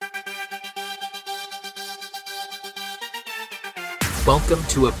Welcome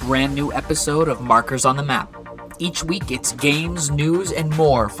to a brand new episode of Markers on the Map. Each week it's games, news, and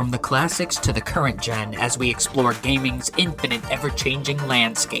more from the classics to the current gen as we explore gaming's infinite, ever-changing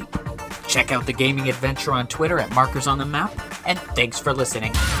landscape. Check out the gaming adventure on Twitter at Markers on the Map, and thanks for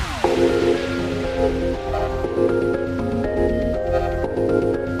listening.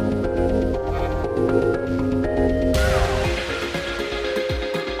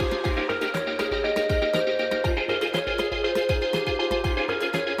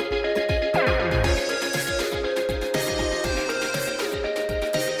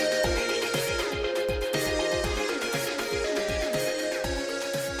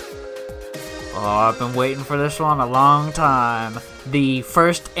 I've been waiting for this one a long time. The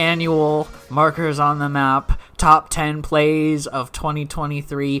first annual Markers on the Map Top 10 Plays of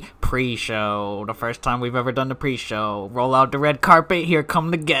 2023 pre-show. The first time we've ever done the pre-show. Roll out the red carpet, here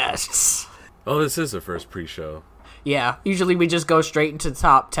come the guests. Oh, this is the first pre-show. Yeah, usually we just go straight into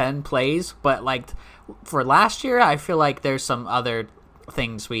top 10 plays, but like for last year, I feel like there's some other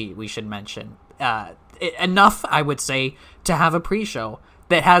things we should mention. Enough, I would say, to have a pre-show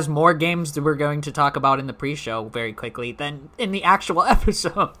that has more games that we're going to talk about in the pre-show very quickly than in the actual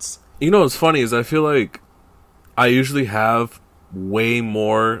episodes. You know what's funny is I feel like I usually have way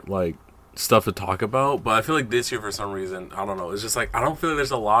more like stuff to talk about, but I feel like this year for some reason, I don't know, it's just like I don't feel like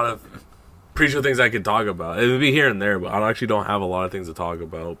there's a lot of pre-show things I could talk about. It would be here and there, but I actually don't have a lot of things to talk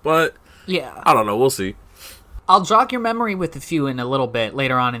about. But yeah, I don't know, we'll see. I'll jog your memory with a few in a little bit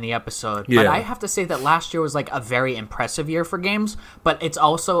later on in the episode. Yeah. But I have to say that last year was like a very impressive year for games, but it's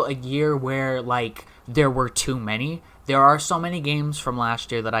also a year where like there were too many. There are so many games from last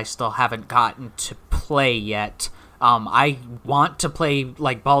year that I still haven't gotten to play yet. I want to play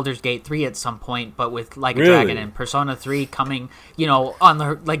like Baldur's Gate 3 at some point, but with Like a Dragon and Persona 3 coming, you know, on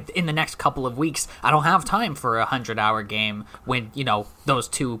the like in the next couple of weeks, I don't have time for a 100-hour game when, you know, those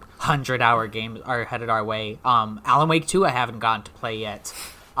 200-hour games are headed our way. Alan Wake 2 I haven't gotten to play yet.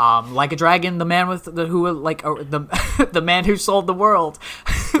 Like a Dragon, the man with the the man who sold the world.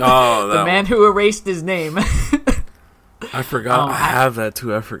 Oh, the man who erased his name. I forgot. I have that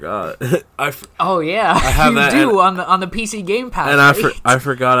too. I forgot. Oh yeah, I have that on the PC Game Pass. And right? I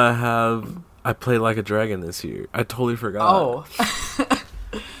forgot I played Like a Dragon this year. I totally forgot.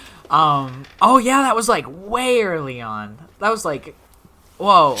 Oh yeah, that was like way early on. That was like,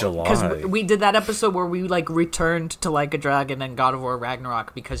 whoa, July. Because we did that episode where we like returned to Like a Dragon and God of War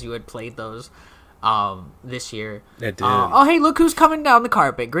Ragnarok because you had played those this year. It did. Oh hey, look who's coming down the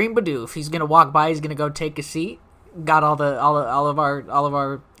carpet, Green Bidoof. He's gonna walk by. He's gonna go take a seat. Got all of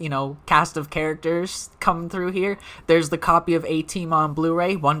our you know cast of characters coming through here. There's the copy of A-Team on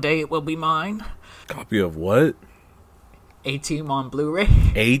Blu-ray. One day it will be mine. Copy of what? A-Team on Blu-ray.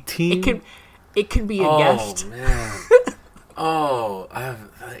 A-Team? It can be a guest. Oh man. Oh, I have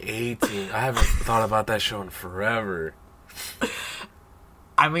A-Team. I haven't thought about that show in forever.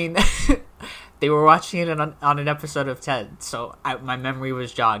 I mean, they were watching it on an episode of Ted, so my memory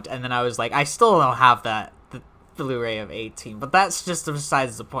was jogged, and then I was like, I still don't have the Blu-ray of A-Team, but that's just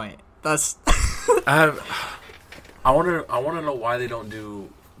besides the point. That's I want to know why they don't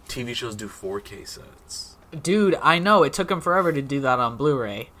do TV shows do 4K sets. Dude, I know it took them forever to do that on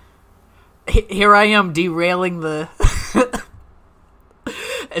Blu-ray. Here I am derailing the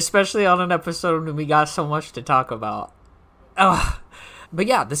especially on an episode when we got so much to talk about. Ugh. But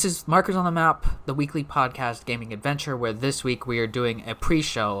yeah, this is Markers on the Map, the weekly podcast gaming adventure, where this week we are doing a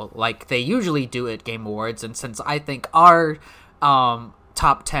pre-show like they usually do at Game Awards. And since I think our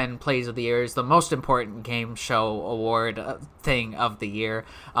top 10 plays of the year is the most important game show award thing of the year,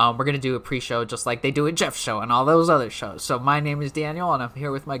 we're going to do a pre-show just like they do at Jeff's show and all those other shows. So my name is Daniel, and I'm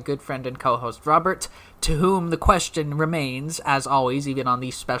here with my good friend and co-host Robert, to whom the question remains, as always, even on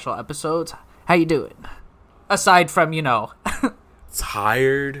these special episodes, how you doing? Aside from, you know...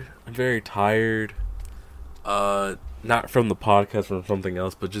 Tired. I'm very tired. Not from the podcast, from something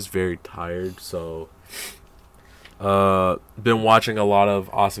else, but just very tired. So, been watching a lot of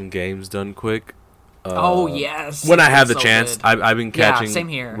awesome games done quick. Oh yes. When I have the chance, I've been catching same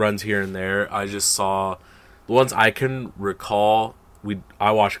here. Runs here and there. I just saw the ones I can recall.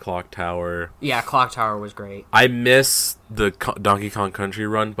 I watched Clock Tower. Yeah, Clock Tower was great. I miss the Donkey Kong Country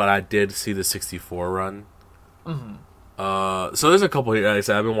run, but I did see the 64 run. Mm-hmm. So there's a couple here, like I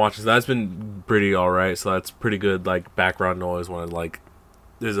said, I've been watching, so that's been pretty alright, so that's pretty good, like, background noise when, like,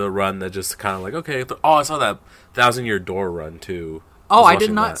 there's a run that just kind of like, okay, I saw that 1,000-Year Door run, too. Oh, I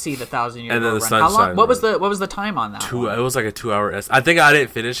did not see the 1,000-Year Door run. How long? What was the time on that one? It was like a 2-hour estimate. I think I didn't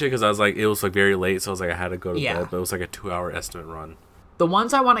finish it, because I was like, it was, like, very late, so I was like, I had to go to bed, but it was like a 2-hour estimate run. The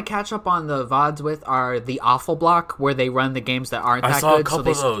ones I want to catch up on the VODs with are the Awful Block, where they run the games that aren't that good. I saw a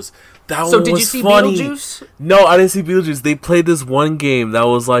couple of those. That so one did was you see funny. Beetlejuice? No, I didn't see Beetlejuice. They played this one game that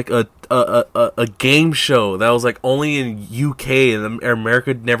was like a game show that was like only in UK and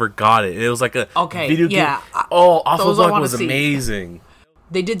America never got it. It was like a video game. Awful Block was amazing.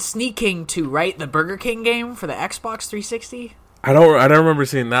 They did Sneak King too, right? The Burger King game for the Xbox 360. I don't remember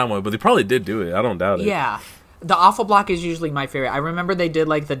seeing that one, but they probably did do it. I don't doubt it. Yeah. The Awful Block is usually my favorite. I remember they did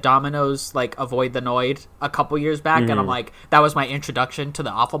like the Domino's like Avoid the Noid a couple years back, and I'm like, that was my introduction to the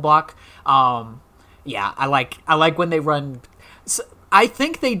Awful Block. Yeah, I like when they run. I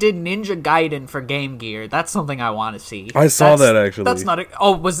think they did Ninja Gaiden for Game Gear. That's something I want to see. I saw that actually. That's not a.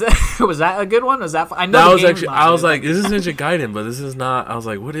 Oh, was that a good one? Was that? I know that was actually. I was like, this is Ninja Gaiden, but this is not. I was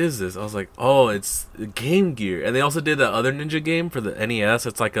like, what is this? I was like, oh, it's Game Gear. And they also did the other Ninja game for the NES.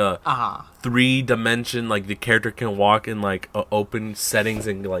 It's like a 3-dimension, like the character can walk in like open settings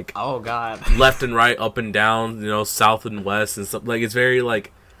and like oh god, left and right, up and down, south and west and stuff. Like it's very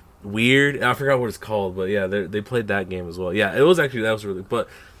like weird. I forgot what it's called, but yeah, they played that game as well. Yeah, it was actually that was really. But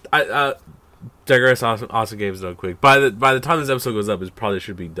I digress. Awesome games done quick. By the time this episode goes up, it probably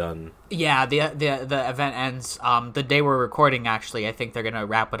should be done. Yeah, the event ends the day we're recording. Actually, I think they're gonna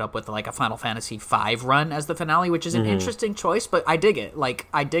wrap it up with like a Final Fantasy V run as the finale, which is an interesting choice. But I dig it. Like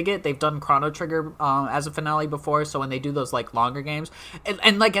I dig it. They've done Chrono Trigger as a finale before, so when they do those like longer games,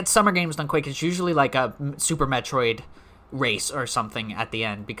 and like at Summer Games Done Quick, it's usually like a Super Metroid race or something at the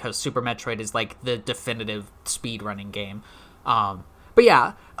end, because Super Metroid is like the definitive speedrunning game. But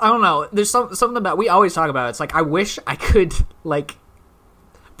yeah, I don't know. There's something about, we always talk about it. It's like I wish I could like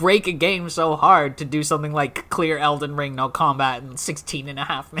break a game so hard to do something like clear Elden Ring no combat in 16 and a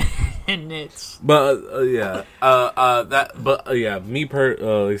half minutes. But me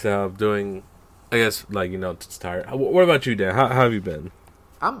Lisa, I'm doing, I guess, like, just tired. What about you, Dan? How have you been?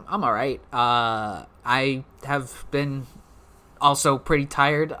 I'm all right. I have been also pretty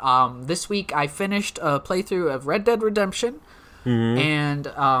tired. This week I finished a playthrough of Red Dead Redemption and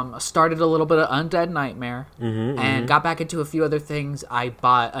started a little bit of Undead Nightmare and got back into a few other things. I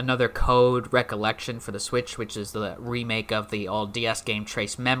bought another Code Recollection for the Switch, which is the remake of the old DS game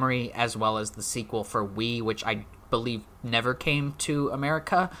Trace Memory, as well as the sequel for Wii, which I believe never came to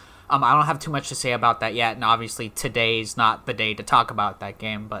America. I don't have too much to say about that yet, and obviously today's not the day to talk about that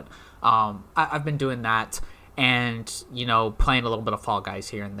game, but I've been doing that and, playing a little bit of Fall Guys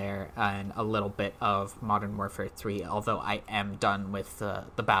here and there and a little bit of Modern Warfare 3, although I am done with the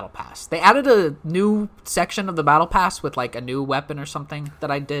Battle Pass. They added a new section of the Battle Pass with, like, a new weapon or something that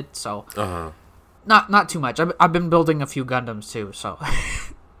I did, so not too much. I've been building a few Gundams, too, so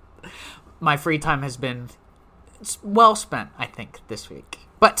my free time has been well spent, I think, this week.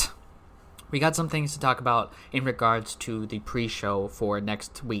 But we got some things to talk about in regards to the pre-show for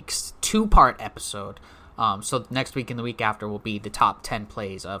next week's 2-part episode. So next week and the week after will be the top 10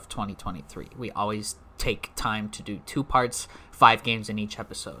 plays of 2023. We always take time to do 2 parts, 5 games in each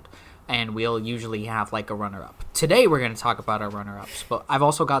episode. And we'll usually have like a runner-up. Today we're going to talk about our runner-ups, but I've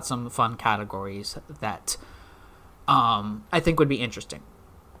also got some fun categories that I think would be interesting.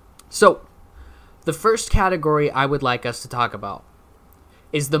 So the first category I would like us to talk about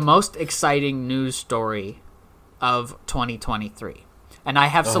is the most exciting news story of 2023. And I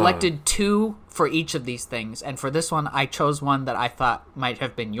have selected 2 for each of these things. And for this one, I chose one that I thought might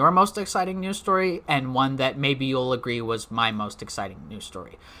have been your most exciting news story, and one that maybe you'll agree was my most exciting news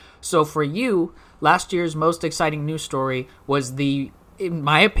story. So for you, last year's most exciting news story was in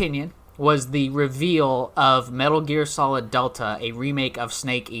my opinion, was the reveal of Metal Gear Solid Delta, a remake of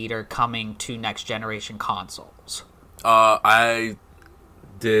Snake Eater, coming to next generation consoles. I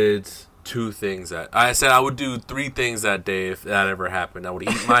did 2 things I said I would do 3 things that day if that ever happened. I would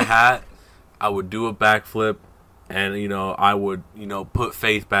eat my hat, I would do a backflip, and I would put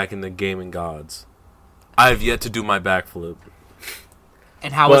faith back in the gaming gods. I have yet to do my backflip.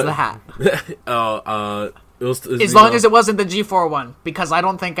 And how was the hat? It was, as long as it wasn't the G4 one, because I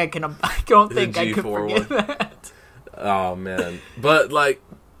don't think I can. I don't think I could forget that. Oh man, but like,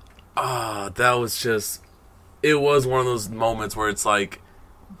 that was just. It was one of those moments where it's like,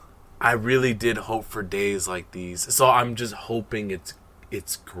 I really did hope for days like these. So I'm just hoping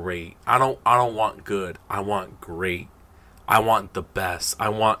it's great. I don't want good. I want great. I want the best.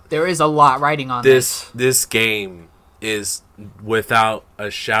 There is a lot riding on this. This game is without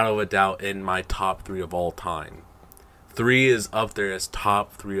a shadow of a doubt in my top 3 of all time. 3 is up there as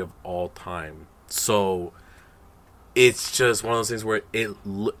top 3 of all time. So it's just one of those things where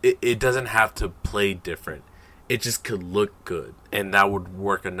it doesn't have to play different. It just could look good, and that would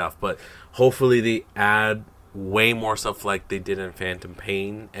work enough. But hopefully they add way more stuff like they did in Phantom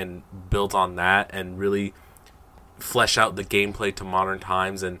Pain and build on that and really flesh out the gameplay to modern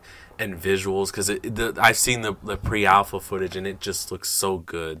times and visuals, because I've seen the pre-alpha footage and it just looks so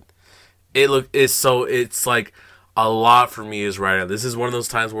good. It's like a lot for me is right now. This is one of those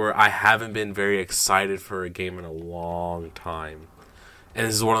times where I haven't been very excited for a game in a long time. And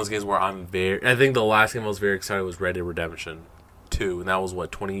this is one of those games where I think the last game I was very excited was Red Dead Redemption 2, and that was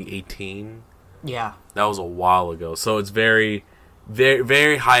 2018? Yeah. That was a while ago. So it's very, very,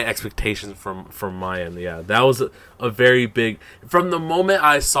 very high expectations from my end. Yeah, that was a very big... From the moment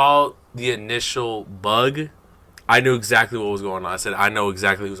I saw the initial bug, I knew exactly what was going on. I said, I know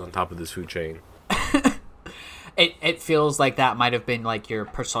exactly who's on top of this food chain. It feels like that might have been like your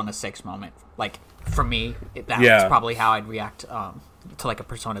Persona 6 moment. Like, for me, that's probably how I'd react to like a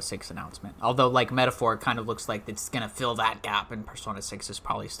Persona 6 announcement. Although, like, Metaphor kind of looks like it's going to fill that gap, and Persona 6 is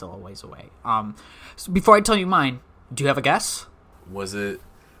probably still a ways away. So before I tell you mine, do you have a guess? Was it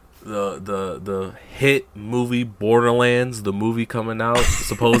the hit movie Borderlands, the movie coming out,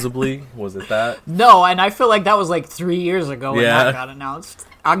 supposedly? Was it that? No, and I feel like that was like 3 years ago when that got announced.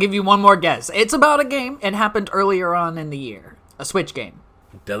 I'll give you one more guess. It's about a game. It happened earlier on in the year. A Switch game.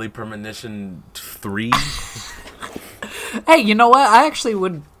 Deadly Premonition 3? Hey, you know what? I actually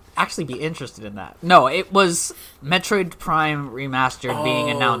would be interested in that. No, it was Metroid Prime Remastered being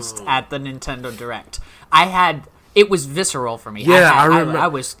announced at the Nintendo Direct. It was visceral for me. Yeah, I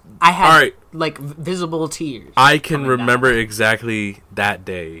remember. I had like visible tears. I can remember exactly that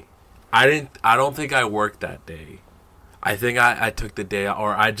day. I don't think I worked that day. I think I took the day,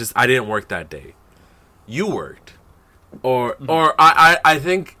 or I didn't work that day. You worked, or I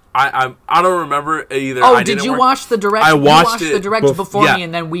think I don't remember either. Oh, did you watch the Direct? I watched the Direct before me,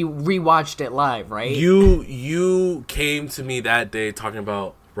 and then we rewatched it live, right? You came to me that day talking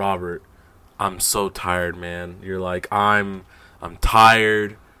about, Robert, I'm so tired, man. You're like, I'm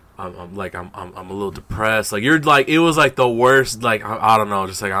tired. I'm a little depressed. Like, you're like, it was like the worst. Like, I don't know.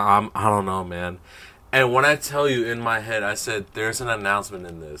 Just like I don't know, man. And when I tell you, in my head, I said, there's an announcement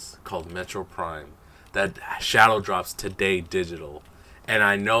in this called Metro Prime that shadow drops today digital. And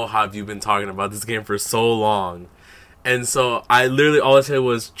I know how you've been talking about this game for so long. And so I literally, all I said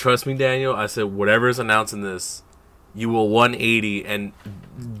was, trust me, Daniel. I said, whatever is announced in this, you will 180 and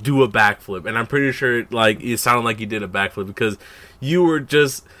do a backflip. And I'm pretty sure, like, it sounded like you did a backflip because you were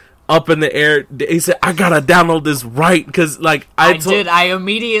just up in the air. He said, I gotta download this right, because like I did. I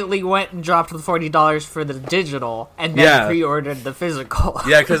immediately went and dropped the $40 for the digital and then pre-ordered the physical.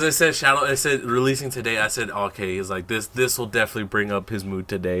 Yeah, because it said Shadow. It said releasing today. I said, okay. He's like, this will definitely bring up his mood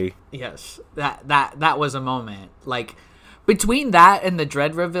today. Yes, that was a moment. Like, between that and the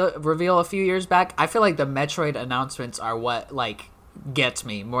Dread reveal a few years back, I feel like the Metroid announcements are what like gets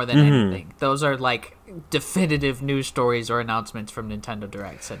me more than anything. Those are like definitive news stories or announcements from Nintendo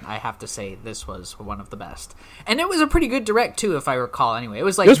Directs, and I have to say this was one of the best. And it was a pretty good Direct too, if I recall. Anyway, it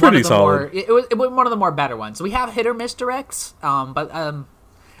was like one of the more it was one of the more better ones. We have hit or miss Directs, but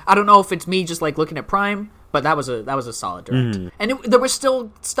I don't know if it's me just like looking at Prime. But that was a solid Direct. And there was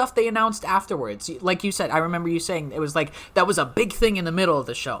still stuff they announced afterwards. Like you said, I remember you saying it was like that was a big thing in the middle of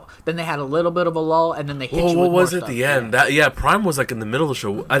the show. Then they had a little bit of a lull, and then they hit you with more stuff. What was it at the end? Prime was like in the middle of the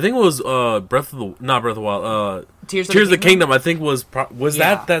show. I think it was not Breath of the Wild. Tears of the Kingdom. I think was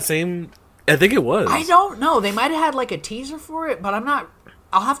that same. I think it was. I don't know. They might have had like a teaser for it, but I'm not.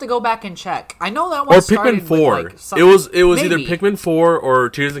 I'll have to go back and check. I know that one or Pikmin 4. With like it was either Pikmin 4 or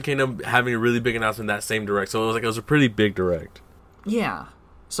Tears of the Kingdom having a really big announcement that same Direct. So it was a pretty big Direct. Yeah.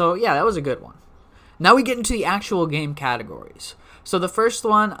 So yeah, that was a good one. Now we get into the actual game categories. So the first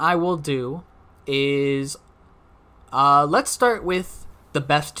one I will do is let's start with the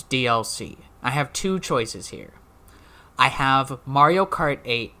best DLC. I have two choices here. I have Mario Kart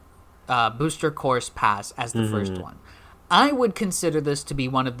 8 Booster Course Pass as the first one. I would consider this to be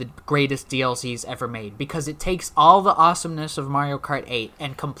one of the greatest DLCs ever made because it takes all the awesomeness of Mario Kart 8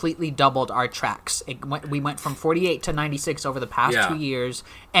 and completely doubled our tracks. We went from 48 to 96 over the past 2 years,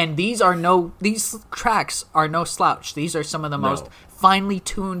 and these tracks are no slouch. These are some of the most finely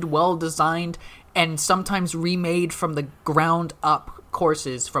tuned, well-designed, and sometimes remade from the ground up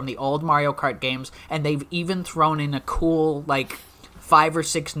courses from the old Mario Kart games, and they've even thrown in a cool, like, 5 or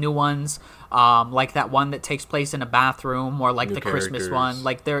 6 new ones. Like that one that takes place in a bathroom, or like the Christmas one.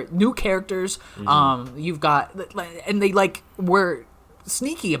 Like, they're new characters. You've got, and they like were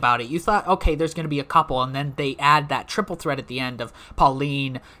sneaky about it. You thought, okay, there's going to be a couple, and then they add that triple threat at the end of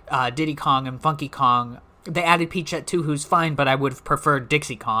Pauline, Diddy Kong, and Funky Kong. They added Peachette too, who's fine, but I would have preferred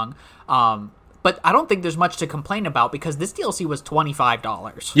Dixie Kong. But I don't think there's much to complain about because this DLC was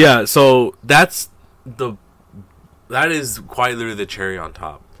 $25. Yeah, so that's that is quite literally the cherry on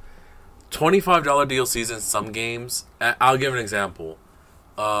top. $25 DLCs in some games. I'll give an example.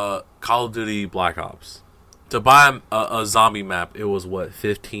 Call of Duty Black Ops. To buy a zombie map, it was what,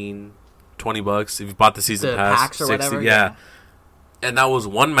 $15, $20 if you bought the season pass, packs or 60, whatever. yeah. And that was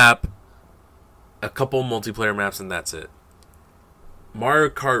one map, a couple multiplayer maps, and that's it. Mario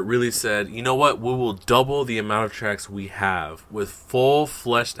Kart really said, you know what, we will double the amount of tracks we have with full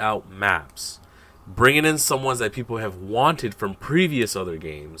fleshed out maps, bringing in some ones that people have wanted from previous other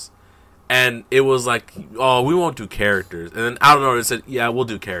games. And it was like, oh, we won't do characters. And then I don't know, it said, yeah, we'll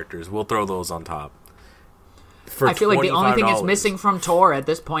do characters. We'll throw those on top. I feel like the only thing it's missing from Tour at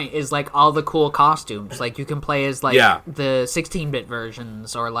this point is like all the cool costumes. Like you can play as like the 16-bit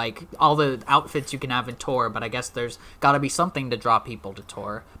versions or like all the outfits you can have in Tour. But I guess there's got to be something to draw people to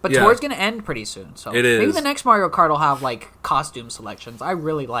Tour. But Tour's going to end pretty soon, so it is. Maybe the next Mario Kart will have like costume selections. I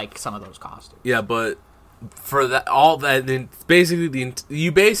really like some of those costumes. Yeah, but for that, all that, then basically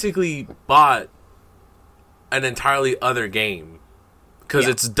you basically bought an entirely other game. Because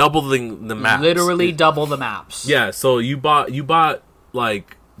it's doubling the maps. Literally double the maps. Yeah, so you bought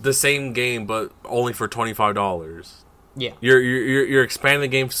like the same game but only for $25. Yeah. You're expanding the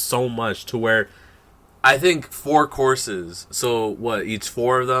game so much to where I think 4 courses. So what, each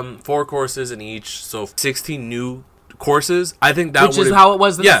 4 of them, 4 courses in each, so 16 new courses. I think that which is how it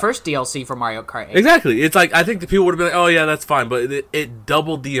was in the first DLC for Mario Kart 8. Exactly. It's like I think the people would have been like, "Oh yeah, that's fine," but it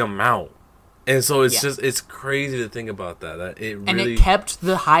doubled the amount. And so it's just, it's crazy to think about that. That it really... And it kept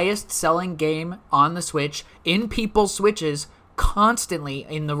the highest selling game on the Switch in people's Switches constantly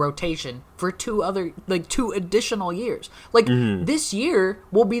in the rotation for 2 additional years. Like, this year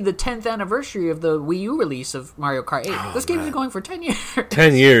will be the 10th anniversary of the Wii U release of Mario Kart 8. This game's been going for 10 years.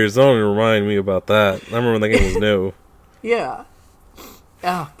 10 years. Don't even remind me about that. I remember when that game was new. Yeah.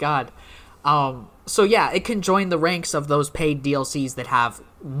 Oh, God. So yeah, it can join the ranks of those paid DLCs that have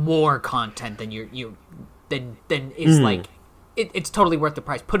more content than than is like it's totally worth the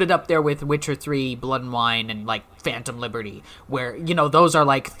price. Put it up there with Witcher 3, Blood and Wine, and like Phantom Liberty, where those are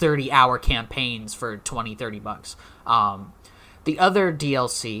like 30-hour campaigns for $20-$30. The other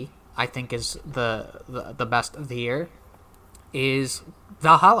DLC I think is the best of the year is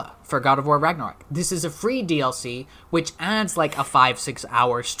Valhalla for God of War Ragnarok. This is a free DLC which adds like a 5-6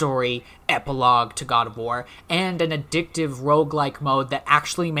 hour story epilogue to God of War and an addictive roguelike mode that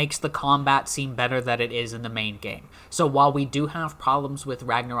actually makes the combat seem better than it is in the main game. So while we do have problems with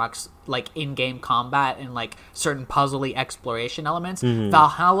Ragnarok's like in-game combat and like certain puzzly exploration elements,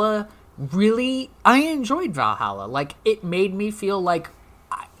 Valhalla really, I enjoyed Valhalla. Like it made me feel like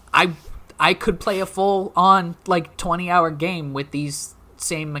I could play a full-on, like, 20-hour game with these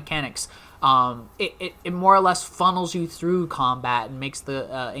same mechanics. It more or less funnels you through combat and makes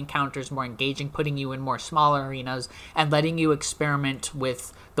the encounters more engaging, putting you in more smaller arenas and letting you experiment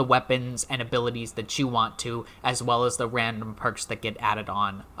with the weapons and abilities that you want to, as well as the random perks that get added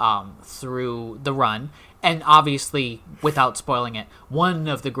on through the run. And obviously, without spoiling it, one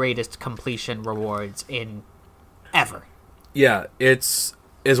of the greatest completion rewards in ever. Yeah, it's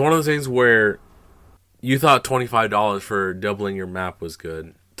one of those things where you thought $25 for doubling your map was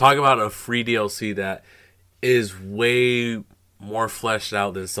good. Talk about a free DLC that is way more fleshed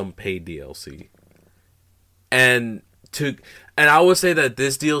out than some paid DLC. And I would say that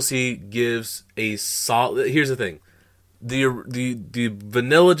this DLC gives a solid... Here's the thing. The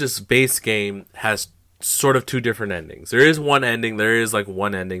vanilla just base game has sort of 2 different endings. There is one ending,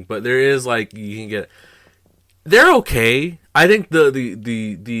 but there is like you can get... They're okay. I think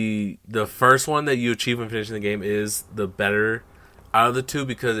the first one that you achieve when finishing the game is the better out of the 2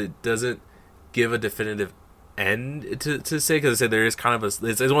 because it doesn't give a definitive end to say. Because I said there is kind of it's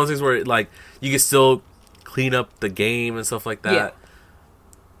one of those things where like you can still clean up the game and stuff like that. Yeah.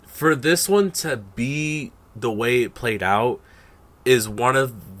 For this one to be the way it played out is one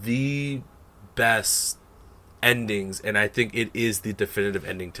of the best endings, and I think it is the definitive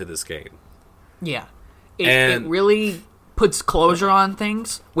ending to this game. Yeah. It really puts closure on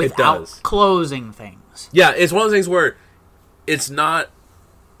things without closing things. Yeah, it's one of those things where it's not...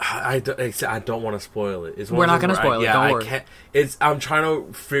 I don't want to spoil it. We're not going to spoil it, don't worry. I'm trying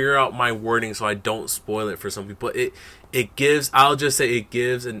to figure out my wording so I don't spoil it for some people. It gives... I'll just say it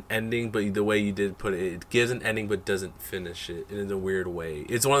gives an ending, but the way you did put it, it gives an ending but doesn't finish it in a weird way.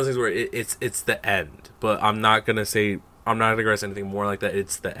 It's one of those things where it's the end, but I'm not going to say... I'm not going to digress anything more like that.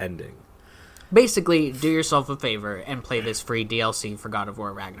 It's the ending. Basically, do yourself a favor and play this free DLC for God of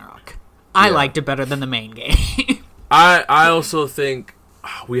War Ragnarok. I liked it better than the main game. I also think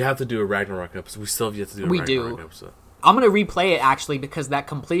we have to do a Ragnarok episode. We still have yet to do a Ragnarok episode. I'm gonna replay it actually because that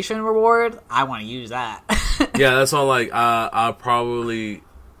completion reward, I want to use that. Yeah, that's all. Like, I'll probably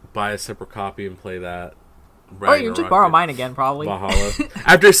buy a separate copy and play that. Or you can just borrow mine again, probably. Valhalla.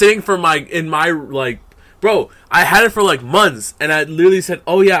 After sitting for bro, I had it for like months, and I literally said,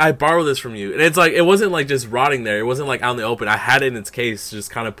 "Oh yeah, I borrowed this from you." And it's like it wasn't like just rotting there. It wasn't like out in the open. I had it in its case, just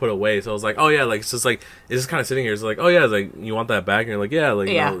kind of put away. So I was like, "Oh yeah," like it's just kind of sitting here. It's like, "Oh yeah," it's like you want that back, and you're like, "Yeah," like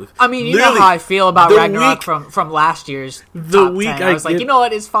yeah. No. I mean, you know how I feel about Ragnarok from last year's top 10. I was like, you know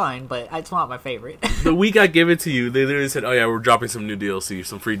what, it's fine, but it's not my favorite. The week I give it to you, they literally said, "Oh yeah, we're dropping some new DLC,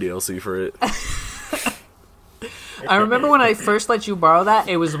 some free DLC for it." I remember when I first let you borrow that,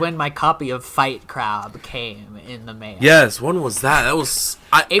 it was when my copy of Fight Crab came in the mail. Yes, when was that? That was...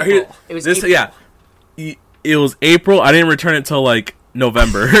 April. It was April. Yeah. It was April. I didn't return it till, like,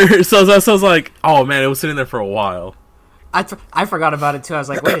 November. so I was like, oh, man, it was sitting there for a while. I forgot about it, too. I was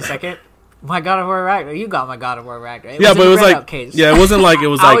like, wait a second. My God of War Ragnarok. You got my God of War Ragnarok. Yeah, but it was like... Case. Yeah, it wasn't like... It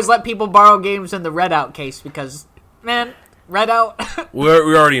was I like... always let people borrow games in the Redout case because, man... Redout. we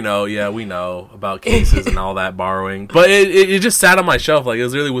already know, yeah, we know about cases and all that borrowing. But it just sat on my shelf, like, it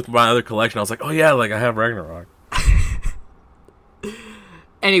was really with my other collection. I was like, oh yeah, like, I have Ragnarok.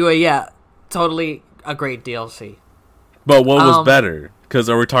 Anyway, yeah, totally a great DLC. But what was better? Because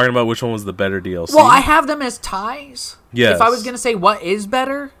are we talking about which one was the better DLC? Well, I have them as ties. Yes. If I was going to say what is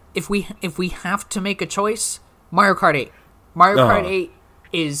better, if we have to make a choice, Mario Kart 8. Mario Kart 8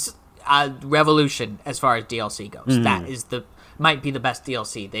 is... revolution as far as DLC goes. That is might be the best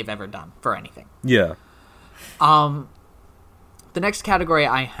DLC they've ever done for anything. Yeah. The next category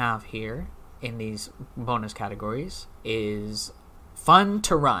I have here in these bonus categories is Fun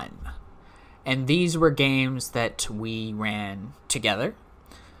to Run. And these were games that we ran together.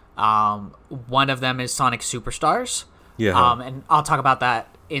 One of them is Sonic Superstars. Yeah. And I'll talk about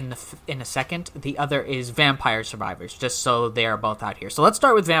that in a second. The other is Vampire Survivors, just so they are both out here. So let's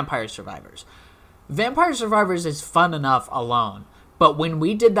start with Vampire Survivors. Vampire Survivors is fun enough alone, but when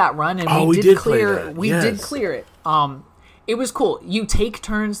we did that run and we did clear it. It was cool. You take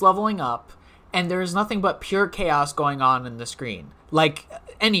turns leveling up, and there is nothing but pure chaos going on in the screen, like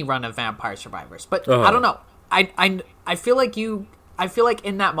any run of Vampire Survivors. But I don't know. I feel like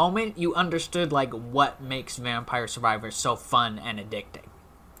in that moment you understood like what makes Vampire Survivors so fun and addicting.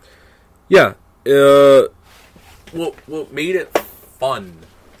 Yeah. What made it fun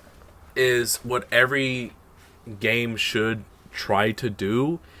is what every game should try to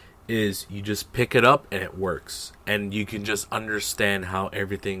do is you just pick it up and it works. And you can just understand how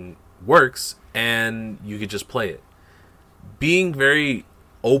everything works and you can just play it. Being very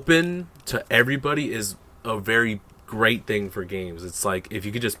open to everybody is a very great thing for games. It's like if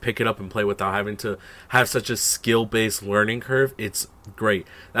you could just pick it up and play without having to have such a skill-based learning curve, it's great.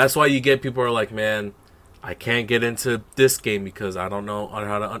 That's why you get people who are like, man, I can't get into this game because I don't know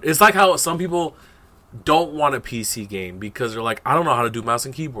how to... It's like how some people don't want a PC game because they're like, I don't know how to do mouse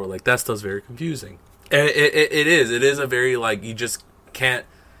and keyboard. Like, that stuff's very confusing. And it is a very, like, you can't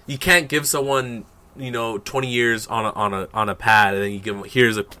give someone, 20 years on a pad and then you give them,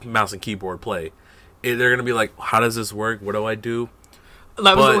 here's a mouse and keyboard, play. They're going to be like, how does this work? What do I do?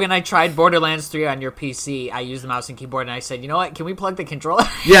 That was when I tried Borderlands 3 on your PC. I used the mouse and keyboard, and I said, you know what? Can we plug the controller?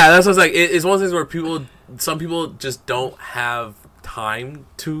 Yeah, that's what I was like. It's one of those things where some people just don't have time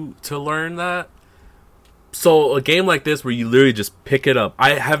to learn that. So a game like this where you literally just pick it up.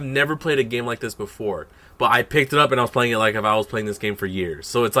 I have never played a game like this before, but I picked it up and I was playing it like if I was playing this game for years.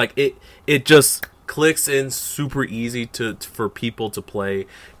 So it's like it just clicks in super easy for people to play,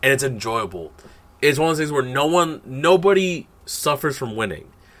 and it's enjoyable. It's one of those things where nobody suffers from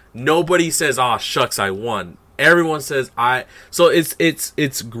winning. Nobody says, "Ah, shucks, I won." Everyone says, "I." So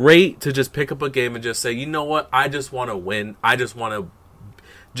it's great to just pick up a game and just say, "You know what? I just want to win. I just want to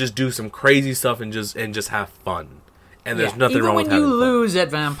just do some crazy stuff and just have fun." And there's nothing wrong with having fun. Even when you lose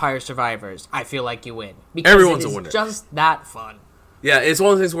at Vampire Survivors, I feel like you win because everyone's it is a winner. Just that fun. Yeah, it's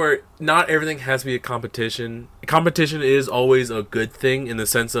one of those things where not everything has to be a competition. Competition is always a good thing in the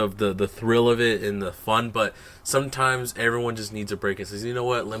sense of the thrill of it and the fun, but sometimes everyone just needs a break and says, you know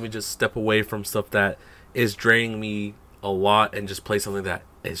what, let me just step away from stuff that is draining me a lot and just play something that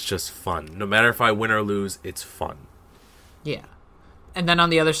is just fun. No matter if I win or lose, it's fun. Yeah. And then on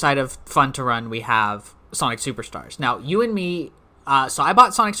the other side of Fun to Run, we have Sonic Superstars. Now, you and me... so I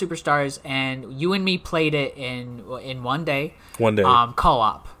bought Sonic Superstars, and you and me played it in one day. One day.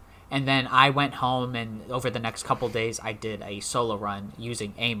 Co-op. And then I went home, and over the next couple days, I did a solo run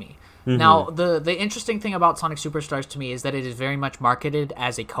using Amy. Mm-hmm. Now, the interesting thing about Sonic Superstars to me is that it is very much marketed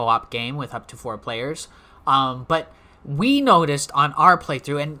as a co-op game with up to 4 players. But we noticed on our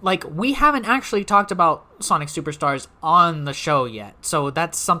playthrough, and like we haven't actually talked about Sonic Superstars on the show yet, so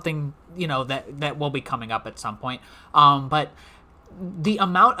that's something, you know, that will be coming up at some point. But the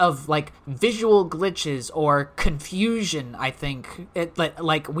amount of like visual glitches or confusion, I think it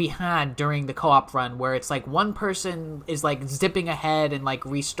like we had during the co-op run, where it's like one person is like zipping ahead and like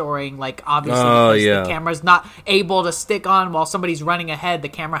restoring, like obviously because the camera's not able to stick on while somebody's running ahead, the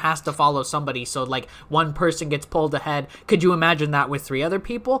camera has to follow somebody, so like one person gets pulled ahead. Could you imagine that with 3 other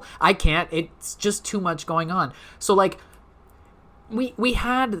people? I can't. It's just too much going on. So like we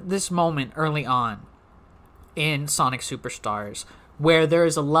had this moment early on in Sonic Superstars where there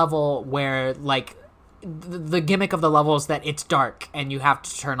is a level where, like, the gimmick of the level is that it's dark and you have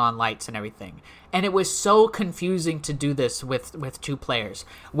to turn on lights and everything. And it was so confusing to do this with 2 players.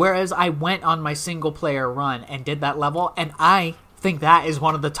 Whereas I went on my single-player run and did that level, and I think that is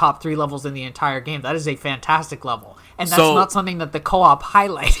one of the top 3 levels in the entire game. That is a fantastic level. And that's not something that the co-op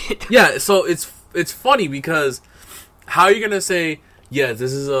highlighted. Yeah, so it's funny because how are you going to say, yeah,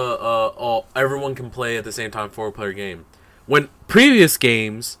 this is a everyone can play at the same time 4-player game, when previous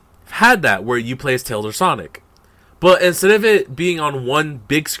games had that, where you play as Tails or Sonic. But instead of it being on one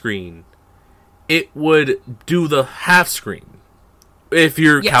big screen, it would do the half screen if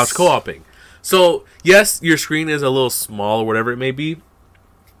you're couch co-oping. So, yes, your screen is a little small or whatever it may be,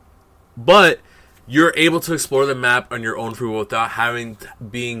 but you're able to explore the map on your own free will without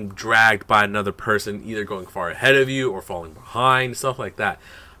being dragged by another person, either going far ahead of you or falling behind, stuff like that.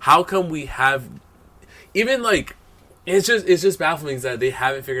 How come we have... Even, like... It's just baffling that they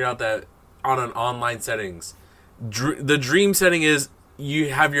haven't figured out that on an online settings, the dream setting is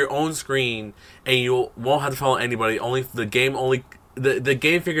you have your own screen and you won't have to follow anybody. The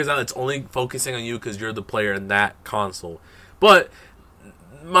game figures out it's only focusing on you because you're the player in that console. But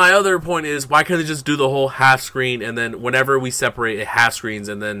my other point is, why can't they just do the whole half screen, and then whenever we separate it half screens,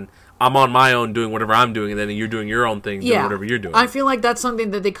 and then I'm on my own doing whatever I'm doing, and then you're doing your own thing, doing whatever you're doing. I feel like that's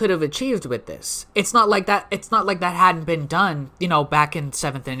something that they could have achieved with this. It's not like that. It's not like that hadn't been done, you know, back in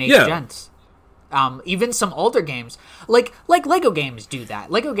 7th and 8th gens. Even some older games, like Lego games, do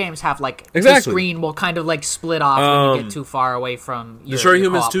that. Lego games have like the screen will kind of like split off when you get too far away from your. The Sure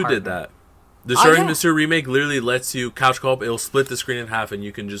Humans 2 did that. The Sure Humans 2 remake literally lets you couch co-op. It'll split the screen in half, and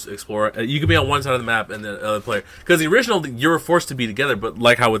you can just explore. You can be on one side of the map and the other player. Because the original, you were forced to be together, but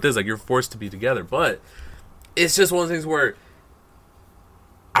like how it is, like you're forced to be together. But it's just one of the things where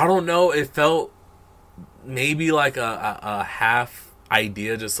I don't know. It felt maybe like a half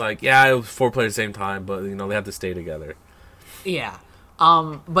idea, just like it was 4 players at the same time, but you know they have to stay together. Yeah.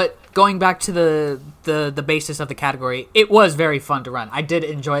 But going back to the basis of the category, it was very fun to run. I did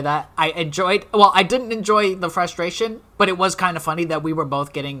enjoy that. I didn't enjoy the frustration, but it was kind of funny that we were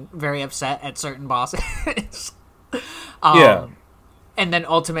both getting very upset at certain bosses. And then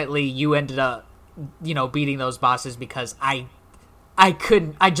ultimately you ended up, you know, beating those bosses because I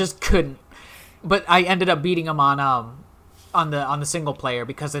just couldn't. But I ended up beating them on the single player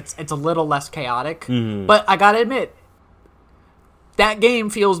because it's a little less chaotic. Mm-hmm. But I gotta admit, that game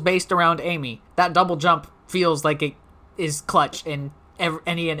feels based around Amy. That double jump feels like it is clutch in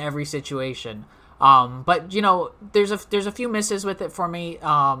any and every situation. But you know, there's a few misses with it for me.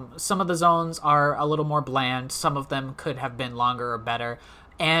 Some of the zones are a little more bland. Some of them could have been longer or better.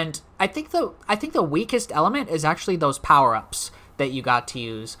 And I think the weakest element is actually those power-ups that you got to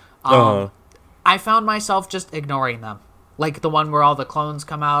use. I found myself just ignoring them. Like the one where all the clones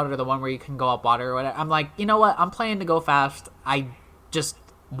come out, or the one where you can go up water or whatever. I'm like, you know what? I'm playing to go fast. I just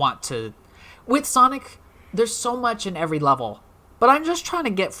want to... With Sonic, there's so much in every level. But I'm just trying to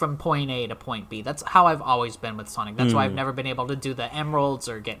get from point A to point B. That's how I've always been with Sonic. That's why I've never been able to do the emeralds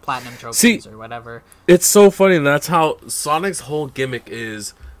or get platinum trophies or whatever. It's so funny. That's how Sonic's whole gimmick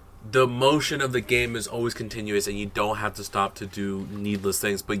is. The motion of the game is always continuous, and you don't have to stop to do needless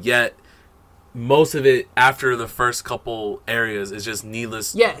things. But yet, most of it after the first couple areas is just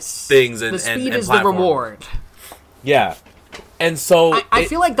needless things. And the speed and is the reward. Yeah. And so I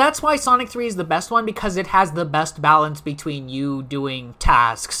feel like that's why Sonic 3 is the best one, because it has the best balance between you doing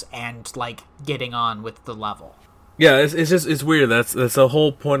tasks and like getting on with the level. Yeah, it's weird. That's the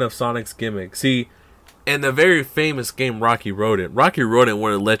whole point of Sonic's gimmick. See, in the very famous game Rocky Rodent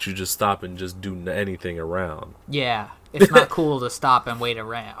wouldn't let you just stop and just do anything around. Yeah, it's not cool to stop and wait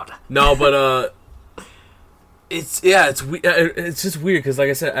around. No, but it's just weird because, like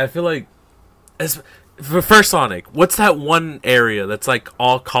I said, I feel like for first Sonic, what's that one area that's like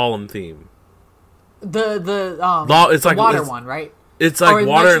all column theme? It's like water one, right? It's like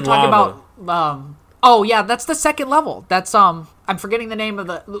water and lava. About Oh yeah, that's the second level. That's I'm forgetting the name of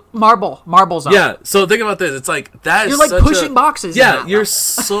the marble zone. Yeah, so think about this. It's like that. You're like pushing boxes. Yeah, you're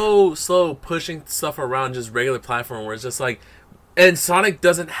so slow pushing stuff around just regular platform where it's just like, and Sonic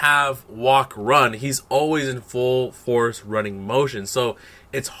doesn't have walk run. He's always in full force running motion. So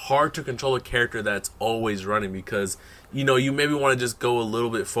it's hard to control a character that's always running because you maybe want to just go a little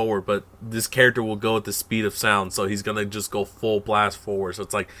bit forward, but this character will go at the speed of sound, so he's gonna just go full blast forward. So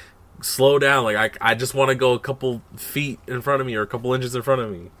it's like, slow down. Like I just want to go a couple feet in front of me or a couple inches in front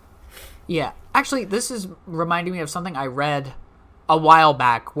of me. Yeah, actually, this is reminding me of something I read a while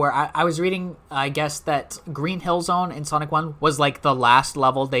back where I was reading, I guess, that Green Hill Zone in Sonic 1 was like the last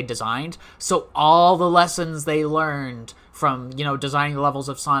level they designed. So all the lessons they learned from, designing the levels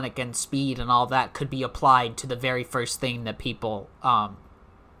of Sonic and speed and all that could be applied to the very first thing that people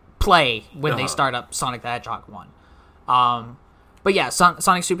play when they start up Sonic the Hedgehog 1. But yeah,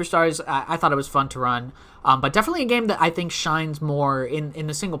 Sonic Superstars, I thought it was fun to run. But definitely a game that I think shines more in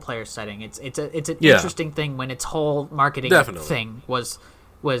the single player setting. It's an interesting thing when its whole marketing thing was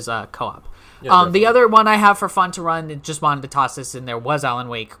co-op. Yeah, the other one I have for fun to run, just wanted to toss this in there, was Alan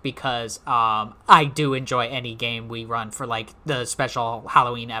Wake because I do enjoy any game we run for like the special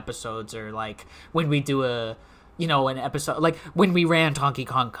Halloween episodes or like when we do an episode, like when we ran Donkey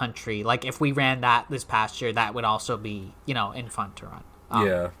Kong Country, like if we ran that this past year, that would also be, in fun to run.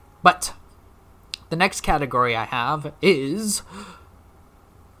 Yeah. But the next category I have is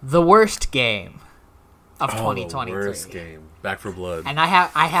the worst game of 2023. The worst game. Back 4 Blood. And I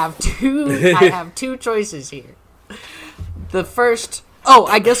have two choices here. The first,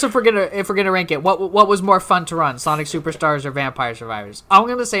 I guess if we're gonna rank it, what was more fun to run, Sonic Superstars or Vampire Survivors? I'm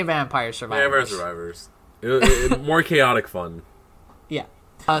gonna say Vampire Survivors. Vampire Survivors. More chaotic fun. Yeah.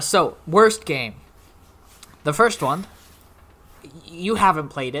 So, worst game. The first one, you haven't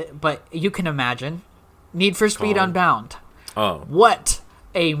played it, but you can imagine. Need for Speed Unbound. Oh. What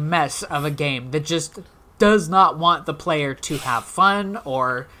a mess of a game that just does not want the player to have fun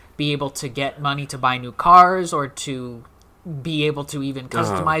or be able to get money to buy new cars or to be able to even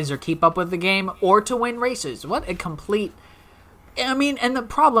customize or keep up with the game or to win races. What a complete... I mean, and the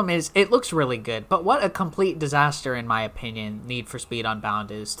problem is, it looks really good, but what a complete disaster, in my opinion, Need for Speed Unbound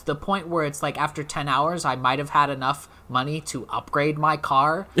is, to the point where it's like, after 10 hours, I might have had enough money to upgrade my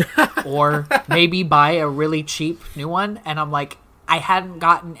car, or maybe buy a really cheap new one, and I'm like, I hadn't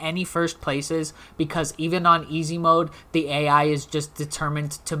gotten any first places, because even on easy mode, the AI is just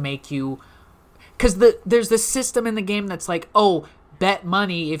determined to make you... Because there's this system in the game that's like, bet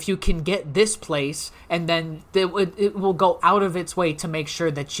money if you can get this place, and then it will go out of its way to make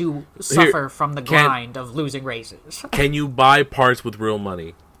sure that you suffer from the grind of losing races. Can you buy parts with real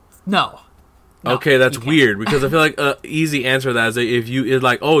money? No. Okay, that's weird, because I feel like an easy answer to that is that if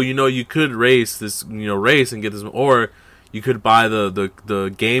you could race this, race and get this, or you could buy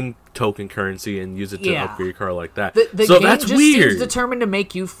the game token currency and use it to upgrade your car like that. The so game that's just weird. Seems determined to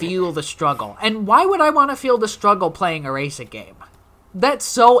make you feel the struggle. And why would I want to feel the struggle playing a racing game? That's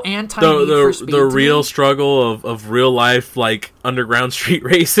so anti-Need for Speed. The real struggle of real life, like, underground street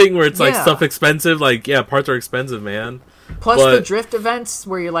racing, where it's, like, stuff expensive. Like, parts are expensive, man. Plus the drift events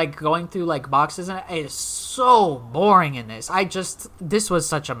where you're, like, going through, like, boxes. And it is so boring in this. This was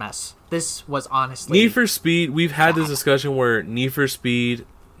such a mess. This was honestly... Need for Speed, we've had this discussion where Need for Speed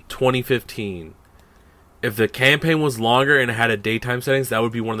 2015... If the campaign was longer and it had a daytime settings, that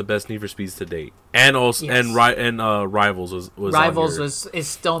would be one of the best Need for Speeds to date. And also, Rivals was Rivals is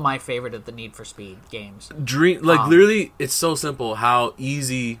still my favorite of the Need for Speed games. Literally, it's so simple how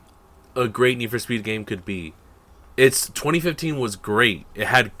easy a great Need for Speed game could be. 2015 was great. It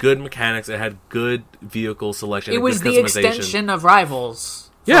had good mechanics. It had good vehicle selection. It was good the extension of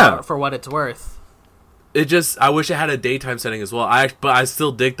Rivals. For what it's worth. I wish it had a daytime setting as well. But I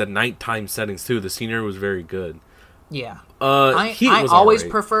still dig the nighttime settings too. The scenery was very good. Yeah. I always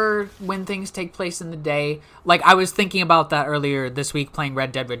prefer when things take place in the day. Like, I was thinking about that earlier this week playing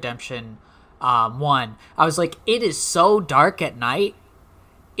Red Dead Redemption 1. I was like, it is so dark at night.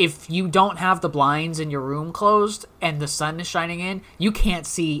 If you don't have the blinds in your room closed and the sun is shining in, you can't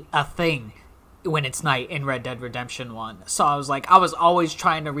see a thing when it's night in Red Dead Redemption 1. So I was like, I was always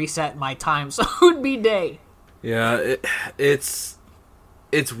trying to reset my time so it would be day. Yeah, it's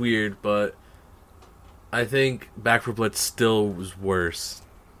weird, but I think Back 4 Blood still was worse.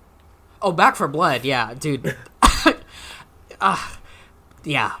 Oh, Back 4 Blood, yeah, dude.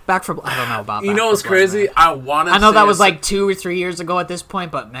 Yeah, Back 4 Blood. I don't know about that. You know what's crazy? Man. I know that was like 2 or 3 years ago at this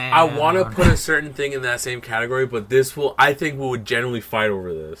point, but man. I want to put a certain thing in that same category, but I think we would generally fight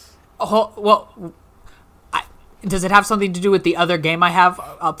over this. Oh, well, Does it have something to do with the other game I have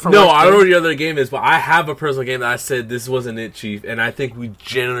up for? No, I don't know what the other game is, but I have a personal game that I said this wasn't it, Chief, and I think we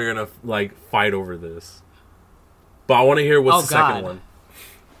generally are gonna like fight over this. But I want to hear what's the second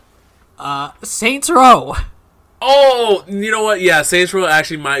one. Saints Row. Oh, you know what? Yeah, Saints Row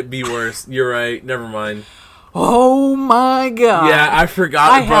actually might be worse. You're right. Never mind. Oh my god. Yeah, I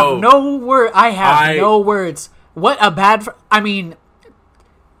forgot. I have no word. I have no words. What a bad. I mean.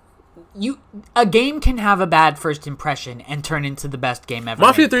 A game can have a bad first impression and turn into the best game ever.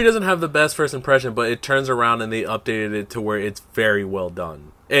 Mafia 3 doesn't have the best first impression, but it turns around and they updated it to where it's very well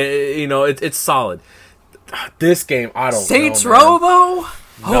done. It's solid. This game, I don't know. Saints Row, though?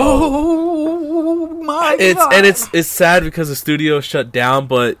 No. Oh my god. And it's sad because the studio shut down,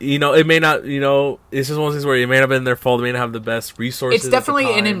 but it may not, it's just one of those things where it may not have been their fault. They may not have the best resources. It's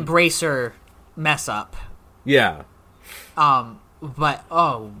definitely an Embracer mess up. Yeah. But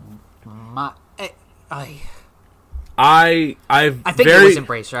my, I think it was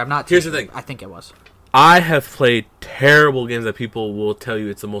Embracer. I'm not. Here's the thing. I think it was. I have played terrible games that people will tell you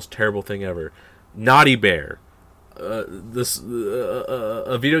it's the most terrible thing ever. Naughty Bear. A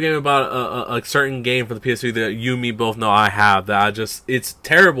video game about a certain game for the PS3 that you and me both know I have. It's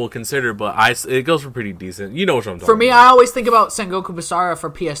terrible considered, but it goes for pretty decent. You know what I'm talking about. For me, I always think about Sengoku Basara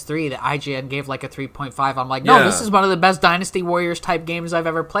for PS3 that IGN gave like a 3.5. I'm like, no, this is one of the best Dynasty Warriors type games I've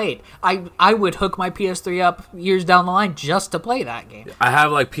ever played. I would hook my PS3 up years down the line just to play that game. I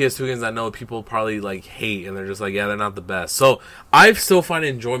have like PS2 games I know people probably like hate, and they're just like, yeah, they're not the best. So I still find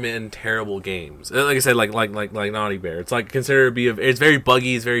enjoyment in terrible games. Like I said, like Naughty Bear. It's like considered to be it's very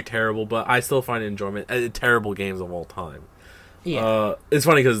buggy, it's very terrible, but I still find enjoyment in terrible games of all time. Yeah. It's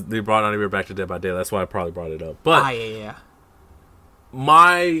funny because they brought Naughty Bear back to Dead by Daylight. That's why I probably brought it up. But yeah.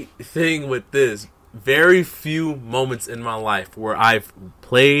 My thing with this, very few moments in my life where I've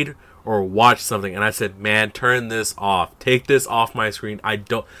played or watched something and I said, man, turn this off. Take this off my screen. I'm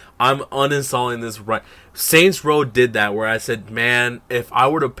uninstalling this right. Saints Row did that where I said, man, if I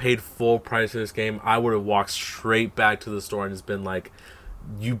would have paid full price for this game, I would have walked straight back to the store and just been like,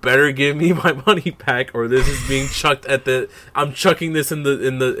 you better give me my money back or this is being chucked I'm chucking this in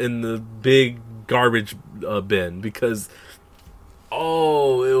the big garbage bin because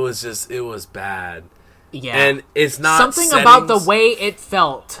it was bad. Yeah. And it's not something about the way it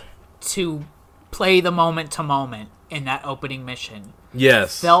felt to play the moment to moment in that opening mission.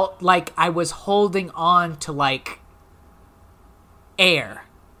 Yes. Felt like I was holding on to like air.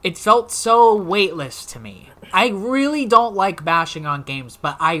 It felt so weightless to me. I really don't like bashing on games,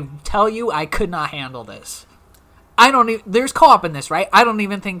 but I tell you, I could not handle this. There's co-op in this, right? I don't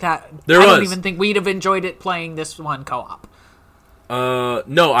even think don't even think we'd have enjoyed it playing this one co-op.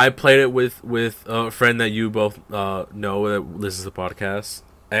 No, I played it with a friend that you both know that listens to the podcast,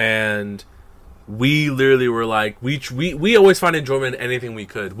 and we literally were like, we always find enjoyment in anything we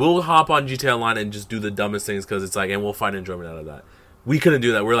could. We'll hop on GTA Online and just do the dumbest things because it's like, and we'll find enjoyment out of that. We couldn't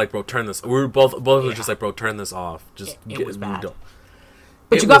do that. We're like, bro, turn this. We were both of us just like, bro, turn this off. It was bad.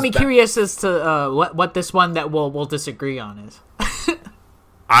 But you got me curious as to what this one that we'll disagree on is.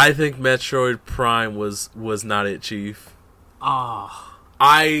 I think Metroid Prime was not it, Chief. Oh.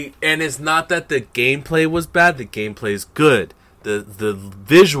 And it's not that the gameplay was bad. The gameplay is good. The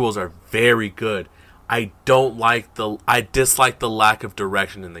visuals are very good. I dislike the lack of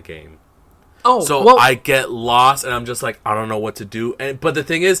direction in the game. I get lost and I'm just like, I don't know what to do. But the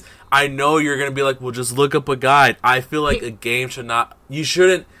thing is, I know you're gonna be like, well, just look up a guide. I feel like a game you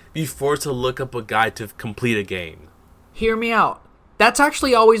shouldn't be forced to look up a guide to complete a game. Hear me out. That's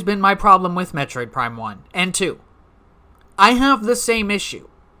actually always been my problem with Metroid Prime 1 and 2. I have the same issue.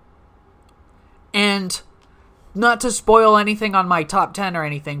 And not to spoil anything on my top 10 or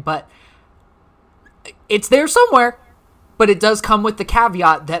anything, but it's there somewhere. But it does come with the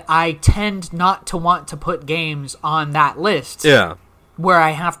caveat that I tend not to want to put games on that list. Yeah. Where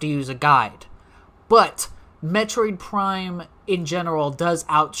I have to use a guide. But Metroid Prime in general does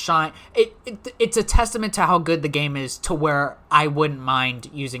outshine. It's a testament to how good the game is to where I wouldn't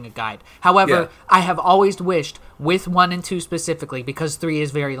mind using a guide. However, I have always wished, with 1 and 2 specifically, because 3 is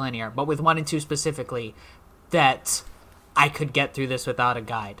very linear, but with 1 and 2 specifically, that I could get through this without a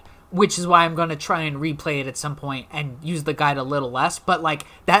guide. Which is why I'm going to try and replay it at some point and use the guide a little less. But like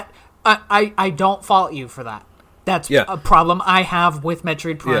that, I don't fault you for that. That's a problem I have with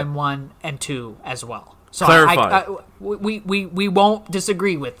Metroid Prime 1 and 2 as well. So we won't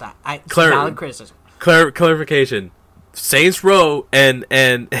disagree with that. It's valid criticism. Clarification. Saints Row and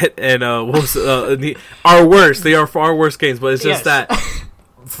are worse. They are far worse games. But it's just that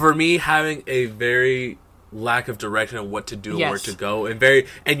for me, having a very lack of direction and what to do and Yes. where to go,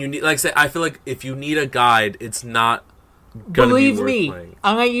 and you need, like I said, I feel like if you need a guide, it's not gonna Believe be worth me, playing.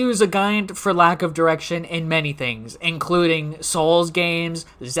 I'm gonna use a guide for lack of direction in many things, including Souls games,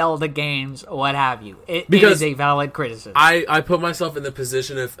 Zelda games, what have you. It is a valid criticism. I put myself in the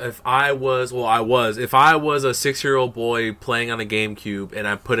position if I was a 6-year-old boy playing on a GameCube and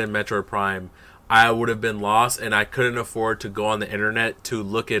I put in Metroid Prime, I would have been lost, and I couldn't afford to go on the internet to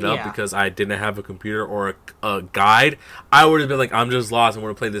look it up because I didn't have a computer or a guide. I would have been like, I'm just lost and would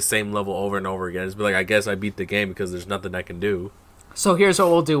have played the same level over and over again. Just be like, I guess I beat the game because there's nothing I can do. So here's what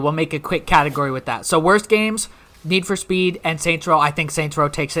we'll do. We'll make a quick category with that. So worst games, Need for Speed and Saints Row. I think Saints Row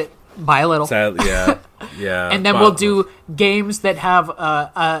takes it by a little. Sadly, yeah. And then we'll do games that have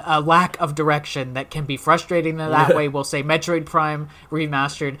a lack of direction that can be frustrating in that way. We'll say Metroid Prime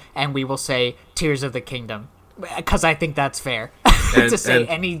Remastered, and we will say Tears of the Kingdom. Because I think that's fair. To say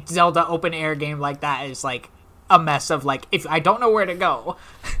any Zelda open air game like that is like a mess of like, if I don't know where to go.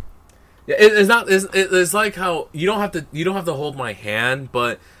 Yeah, it's like how you don't have to hold my hand,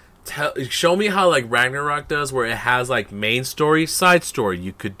 but show me how like Ragnarok does, where it has like main story, side story.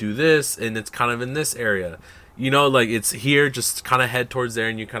 You could do this, and it's kind of in this area. Like it's here, just kind of head towards there,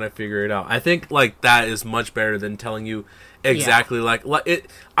 and you kind of figure it out. I think like that is much better than telling you exactly like it.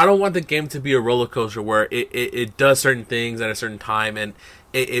 I don't want the game to be a roller coaster where it does certain things at a certain time, and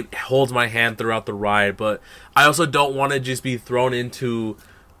it holds my hand throughout the ride. But I also don't want to just be thrown into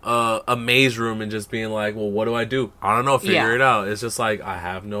a maze room and just being like, well, what do I do? I don't know, figure it out. It's just like, I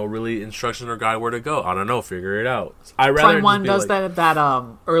have no really instruction or guide where to go. I don't know, figure it out. I rather Prime 1 does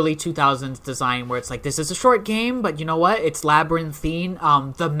that early 2000s design where it's like, this is a short game, but you know what? It's labyrinthine.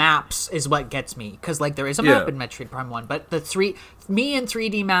 The maps is what gets me, because like there is a map in Metroid Prime 1, but me and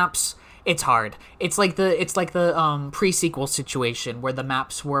 3D maps, it's hard. It's like the pre-sequel situation where the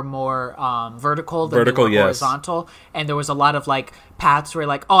maps were more vertical than they were horizontal, and there was a lot of like paths where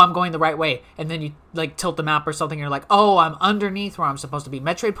like, oh, I'm going the right way, and then you like tilt the map or something, and you're like, oh, I'm underneath where I'm supposed to be.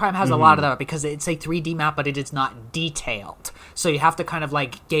 Metroid Prime has a lot of that because it's a 3D map, but it is not detailed, so you have to kind of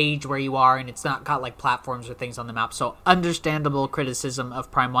like gauge where you are, and it's not got like platforms or things on the map. So understandable criticism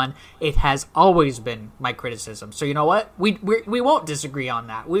of Prime 1. It has always been my criticism. So you know what? We won't disagree on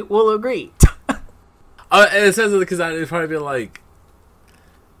that. We'll agree. And it says it because I'd probably be like,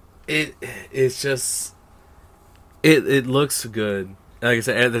 it's just, it looks good. Like I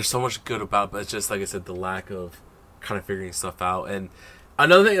said, there's so much good about it, but it's just, like I said, the lack of kind of figuring stuff out. And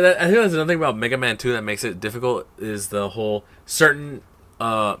another thing, I think there's another thing about Mega Man 2 that makes it difficult is the whole certain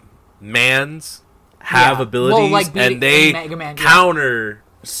mans have abilities, and they counter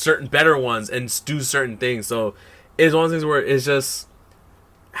certain better ones and do certain things. So it's one of those things where it's just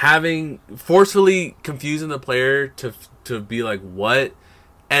forcefully confusing the player to be like, what,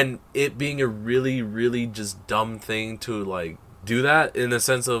 and it being a really, really just dumb thing to like do that, in the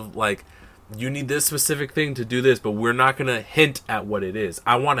sense of like, you need this specific thing to do this, but we're not gonna hint at what it is.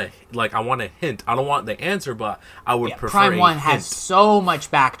 I want a hint. I don't want the answer, but I would prefer Prime 1 hint. has so much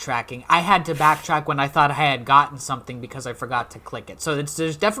backtracking. I had to backtrack when I thought I had gotten something because I forgot to click it. So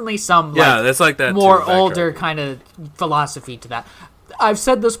there's definitely some that's like that more too, older kind of philosophy to that. I've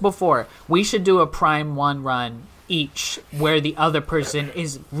said this before. We should do a Prime 1 run each where the other person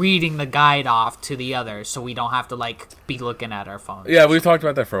is reading the guide off to the other, so we don't have to like be looking at our phones. Yeah, we've talked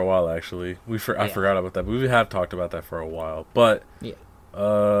about that for a while, actually. I forgot about that, but we have talked about that for a while. But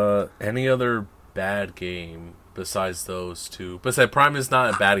any other bad game besides those two? Besides, Prime is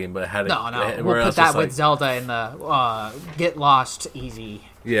not a bad game, but it had we'll put that with Zelda in the get lost easy.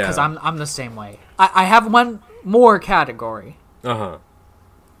 Yeah, because I'm the same way. I have one more category.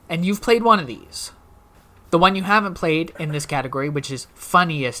 And you've played one of these. The one you haven't played in this category, which is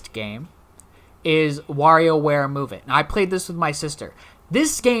funniest game, is WarioWare Move It. Now, I played this with my sister.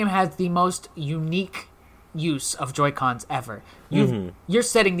 This game has the most unique use of Joy-Cons ever. You're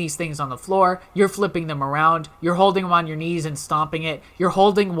setting these things on the floor, you're flipping them around, you're holding them on your knees and stomping it, you're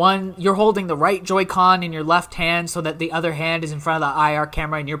holding the right Joy-Con in your left hand so that the other hand is in front of the IR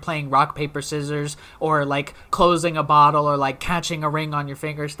camera, and you're playing rock, paper, scissors, or like closing a bottle, or like catching a ring on your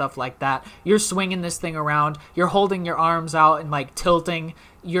finger, stuff like that. You're swinging this thing around, you're holding your arms out and like tilting,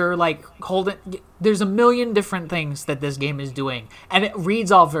 you're like holding, there's a million different things that this game is doing, and it reads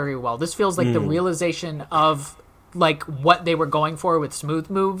all very well. This feels like the realization of like what they were going for with smooth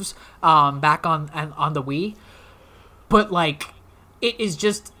moves back on the Wii, but like it is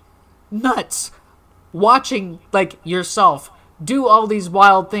just nuts watching like yourself do all these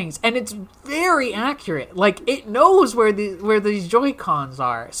wild things, and it's very accurate. Like it knows where these Joy-Cons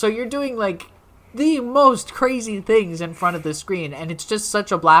are, so you're doing like the most crazy things in front of the screen, and it's just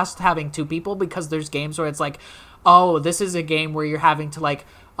such a blast having two people, because there's games where it's like, oh, this is a game where you're having to like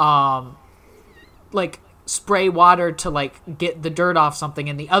spray water to like get the dirt off something,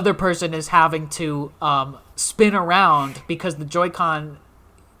 and the other person is having to spin around because the Joy-Con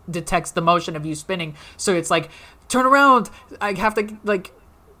detects the motion of you spinning. So it's like, turn around, I have to like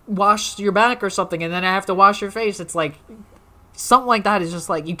wash your back or something, and then I have to wash your face. It's like something like that is just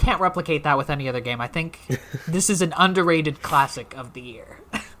like, you can't replicate that with any other game. I think this is an underrated classic of the year.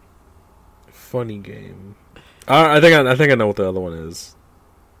 Funny game. I think I know what the other one is.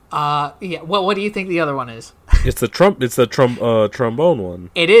 Yeah. Well, what do you think the other one is? It's the trombone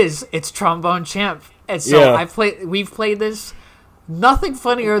one. It is. It's Trombone Champ. And so Yeah. we've played this. Nothing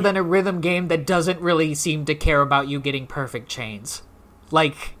funnier than a rhythm game that doesn't really seem to care about you getting perfect chains.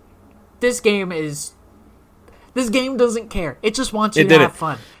 Like, this game doesn't care. It just wants you to have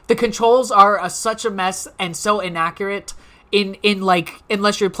fun. The controls are such a mess and so inaccurate in like,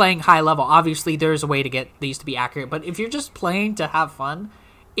 unless you're playing high level. Obviously, there's a way to get these to be accurate, but if you're just playing to have fun,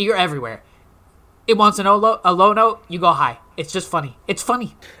 you're everywhere. It wants a low note, you go high. It's just funny. It's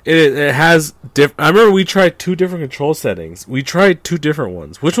funny. It has I remember we tried two different control settings. We tried two different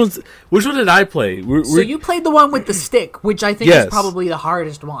ones. Which one did I play? So you played the one with the stick, which I think is probably the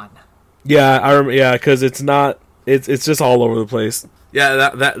hardest one. Yeah, I remember. Yeah, because it's just all over the place. Yeah,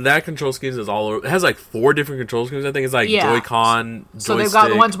 that control scheme is all over. It has like 4 different control schemes. I think it's like Joy-Con, joystick. So they've got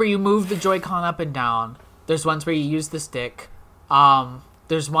the ones where you move the Joy-Con up and down. There's ones where you use the stick.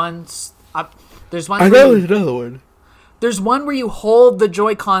 There's ones. There's one. I know there's another one. There's one where you hold the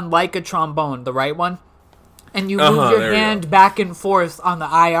Joy-Con like a trombone, the right one, and you move your hand back and forth on the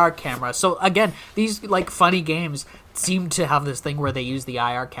IR camera. So again, these like funny games seem to have this thing where they use the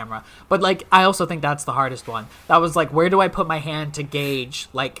IR camera. But like, I also think that's the hardest one. That was like, where do I put my hand to gauge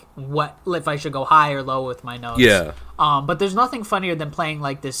like what if I should go high or low with my notes? Yeah. But there's nothing funnier than playing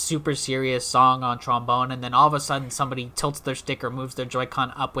like this super serious song on trombone, and then all of a sudden somebody tilts their stick or moves their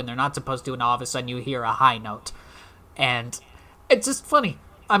Joy-Con up when they're not supposed to, and all of a sudden you hear a high note. And it's just funny.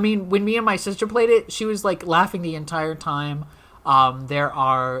 I mean, when me and my sister played it, she was like laughing the entire time. There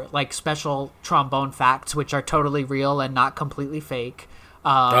are like special trombone facts which are totally real and not completely fake.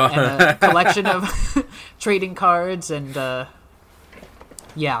 And a collection of trading cards and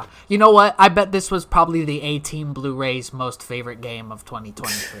yeah. You know what? I bet this was probably the A-Team Blu-ray's most favorite game of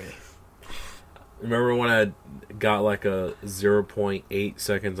 2023. Remember when I got like a 0.8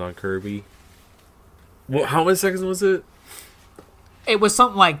 seconds on Kirby? Well, how many seconds was it? It was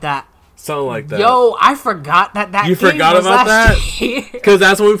something like that. Something like that. Yo, I forgot that you game forgot was about that? Because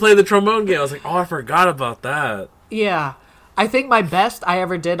that's when we played the trombone game. I was like, oh, I forgot about that. Yeah. I think my best I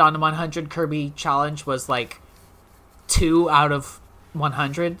ever did on a 100 Kirby challenge was like 2 out of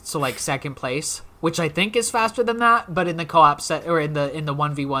 100, so like second place, which I think is faster than that, but in the co-op set, or in the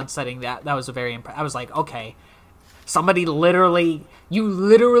 1v1 setting, that was a very I was like, okay, you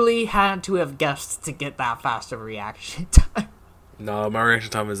literally had to have guessed to get that fast of a reaction time. No, my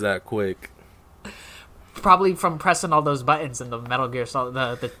reaction time is that quick. Probably from pressing all those buttons in the Metal Gear Solid,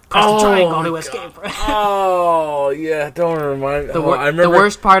 the press the triangle to escape. Oh, yeah, don't remind me. I remember the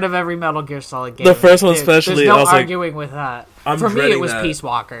worst part of every Metal Gear Solid game. The first one especially. There's no arguing with that. For me, it was that. Peace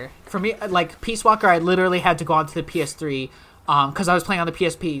Walker. For me, like, Peace Walker, I literally had to go onto the PS3 because I was playing on the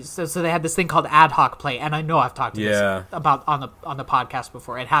PSP. So they had this thing called ad hoc play, and I know I've talked to this about on the podcast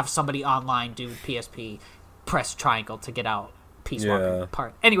before, and have somebody online do PSP press triangle to get out Peace Walker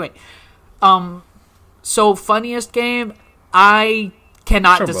part. Anyway, so funniest game, I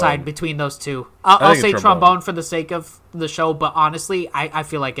cannot decide between those two. I'll say trombone for the sake of the show, but honestly, I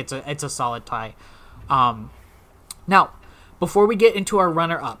feel like it's a solid tie. Now, before we get into our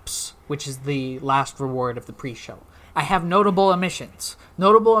runner-ups, which is the last reward of the pre-show, I have notable omissions.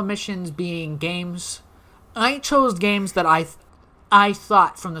 Notable omissions being games. I chose games that I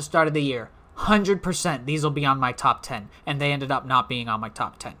thought from the start of the year, 100% these will be on my top 10, and they ended up not being on my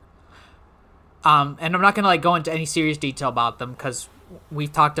top 10. And I'm not gonna like go into any serious detail about them because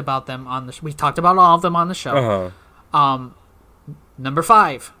we've talked about them we've talked about all of them on the show. Number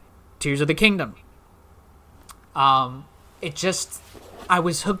 5, Tears of the Kingdom. I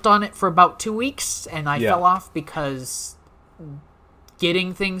was hooked on it for about 2 weeks and I fell off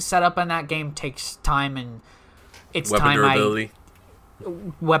getting things set up in that game takes time, and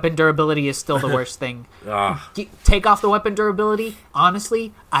weapon durability is still the worst thing. Take off the weapon durability,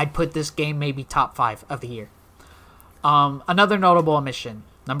 honestly, I'd put this game maybe top 5 of the year. Another notable omission,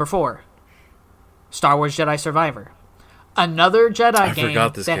 number 4, Star Wars Jedi Survivor. Another Jedi game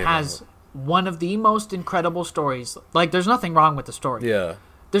that has one of the most incredible stories. Like, there's nothing wrong with the story. Yeah.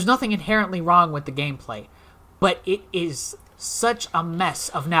 There's nothing inherently wrong with the gameplay, but it is such a mess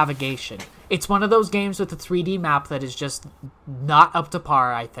of navigation. It's one of those games with a 3D map that is just not up to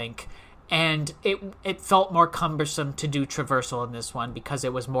par, I think. And it felt more cumbersome to do traversal in this one because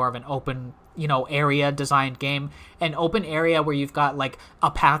it was more of an open, area designed game. An open area where you've got, like, a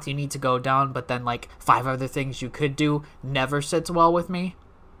path you need to go down, but then, like, 5 other things you could do never sits well with me.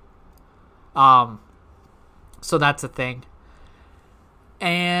 So that's a thing.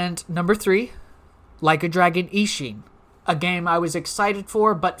 And number 3, Like a Dragon Ishin. A game I was excited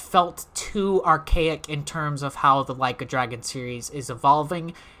for, but felt too archaic in terms of how the Like a Dragon series is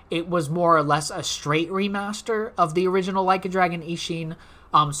evolving. It was more or less a straight remaster of the original Like a Dragon Ishin,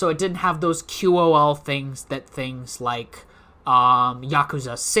 so it didn't have those QOL things that things like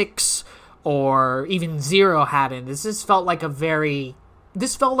Yakuza 6 or even 0 had in. This felt like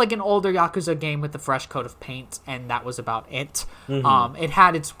an older Yakuza game with a fresh coat of paint, and that was about it. It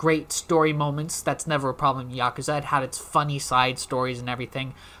had its great story moments. That's never a problem in Yakuza. It had its funny side stories and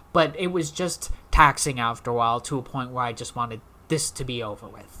everything, but it was just taxing after a while to a point where I just wanted this to be over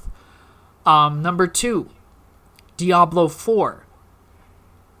with. Number 2, Diablo 4.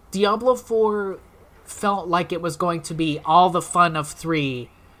 Diablo 4 felt like it was going to be all the fun of 3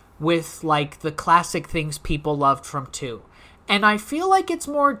 with, like, the classic things people loved from 2. And I feel like it's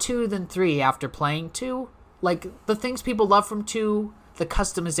more 2 than 3 after playing 2. Like, the things people love from 2, the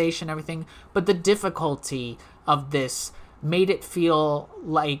customization, everything, but the difficulty of this made it feel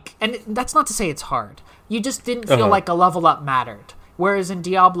like... And that's not to say it's hard. You just didn't feel like a level up mattered. Whereas in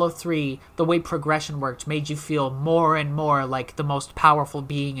Diablo 3, the way progression worked made you feel more and more like the most powerful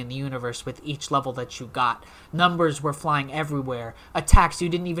being in the universe with each level that you got. Numbers were flying everywhere. Attacks, you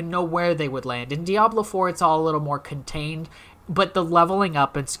didn't even know where they would land. In Diablo 4, it's all a little more contained, but the leveling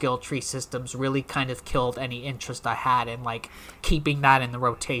up and skill tree systems really kind of killed any interest I had in, like, keeping that in the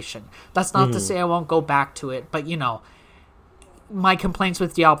rotation. That's not to say I won't go back to it, but, my complaints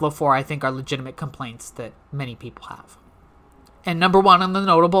with Diablo 4, I think, are legitimate complaints that many people have. And number 1 on the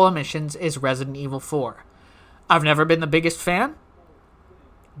notable omissions is Resident Evil 4. I've never been the biggest fan.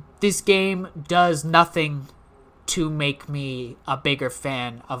 This game does nothing to make me a bigger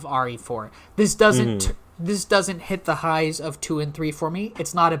fan of RE4. This doesn't hit the highs of 2 and 3 for me.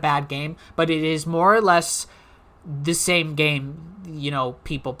 It's not a bad game, but it is more or less the same game,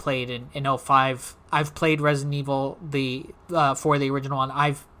 people played in 05. I've played Resident Evil for the original one.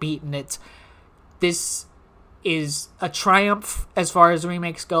 I've beaten it. This is a triumph as far as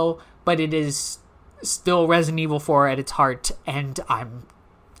remakes go, but it is still Resident Evil 4 at its heart, and I'm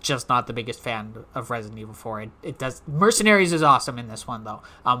just not the biggest fan of Resident Evil 4. It does... Mercenaries is awesome in this one, though.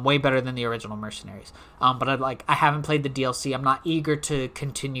 Way better than the original Mercenaries. But I haven't played the DLC. I'm not eager to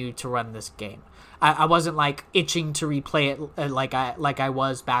continue to run this game. I wasn't, like, itching to replay it like I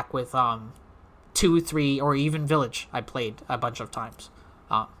was back with 2, 3, or even Village. I played a bunch of times.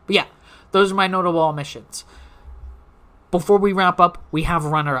 But yeah, those are my notable omissions. Before we wrap up, we have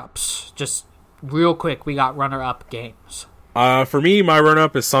runner-ups. Just real quick, we got runner-up games. For me, my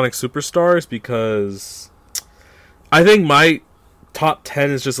runner-up is Sonic Superstars because I think my top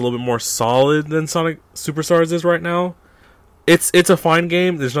 10 is just a little bit more solid than Sonic Superstars is right now. It's a fine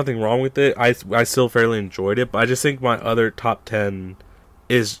game. There's nothing wrong with it. I still fairly enjoyed it, but I just think my other top 10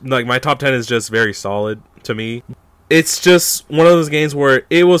 is... Like, my top 10 is just very solid to me. It's just one of those games where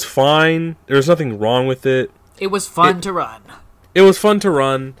it was fine. There was nothing wrong with it. It was fun to run. It was fun to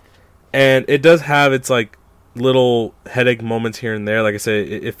run, and it does have its, like, little headache moments here and there. Like I said,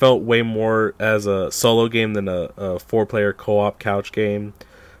 it felt way more as a solo game than a 4-player co-op couch game.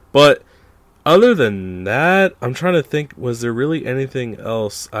 But other than that, I'm trying to think, was there really anything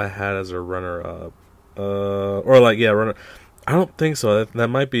else I had as a runner-up? Runner. I don't think so. That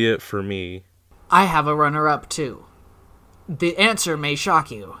might be it for me. I have a runner-up, too. The answer may shock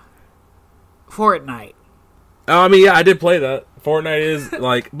you. Fortnite. I mean, yeah, I did play that. Fortnite is,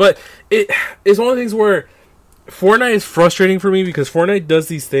 like... But it's one of the things where Fortnite is frustrating for me because Fortnite does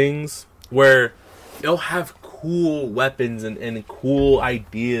these things where they'll have cool weapons and cool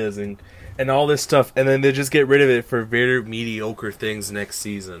ideas and all this stuff, and then they just get rid of it for very mediocre things next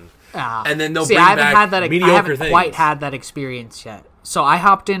season. And then they'll bring back mediocre things. I haven't quite had that experience yet. So I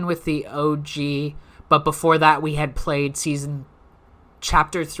hopped in with the OG, but before that we had played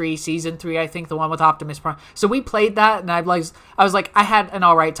Chapter 3, Season 3, I think, the one with Optimus Prime. So we played that, and I was like, I had an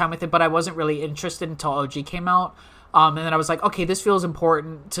alright time with it, but I wasn't really interested until OG came out. And then I was like, okay, this feels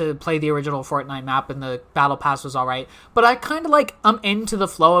important to play the original Fortnite map, and the Battle Pass was alright. But I kind of like, I'm into the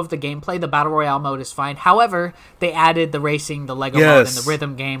flow of the gameplay. The Battle Royale mode is fine. However, they added the racing, the Lego mode, and the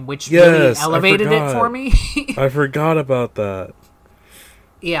rhythm game, which really elevated it for me. I forgot about that.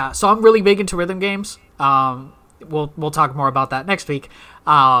 Yeah, so I'm really big into rhythm games. We'll talk more about that next week.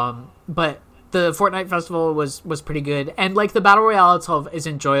 But the Fortnite festival was pretty good, and like the battle royale itself is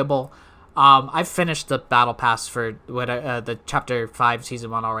enjoyable. I've finished the battle pass for the chapter 5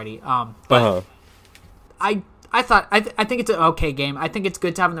 season 1 already. But I think it's an okay game. I think it's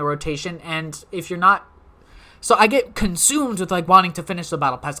good to have in the rotation, and if you're not, so I get consumed with like wanting to finish the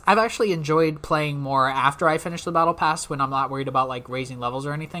battle pass. I've actually enjoyed playing more after I finish the battle pass when I'm not worried about like raising levels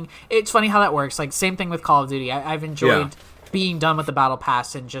or anything. It's funny how that works. Like same thing with Call of Duty. I've enjoyed being done with the battle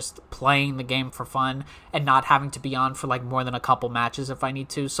pass and just playing the game for fun and not having to be on for like more than a couple matches if I need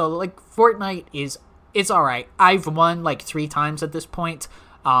to. So like Fortnite it's all right. I've won like 3 times at this point,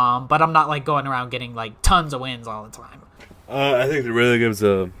 but I'm not like going around getting like tons of wins all the time. I think it really gives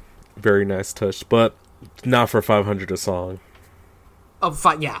a very nice touch, but not for 500 a song.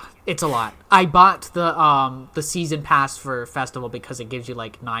 Yeah, it's a lot. I bought the season pass for festival because it gives you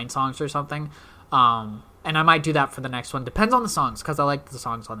like 9 songs or something. And I might do that for the next one. Depends on the songs, because I like the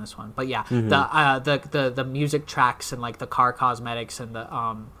songs on this one. But yeah, the music tracks and like the car cosmetics and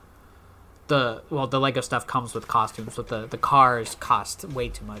the Lego stuff comes with costumes, but the cars cost way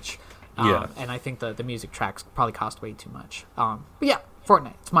too much. And I think the music tracks probably cost way too much. But yeah,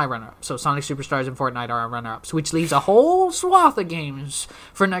 Fortnite, it's my runner-up. So Sonic Superstars and Fortnite are our runner-ups, which leaves a whole swath of games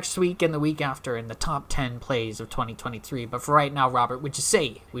for next week and the week after in the top 10 plays of 2023. But for right now, Robert, would you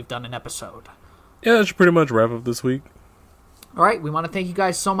say we've done an episode? Yeah, that should pretty much wrap up this week. All right, we want to thank you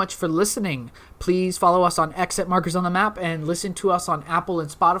guys so much for listening. Please follow us on X at Markers on the Map and listen to us on Apple and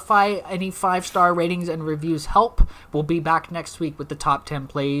Spotify. Any 5-star ratings and reviews help. We'll be back next week with the top 10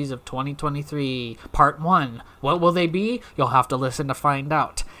 plays of 2023, part 1. What will they be? You'll have to listen to find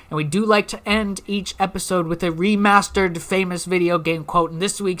out. And we do like to end each episode with a remastered famous video game quote, and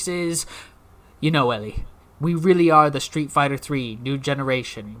this week's is, you know, Ellie, we really are the Street Fighter 3 New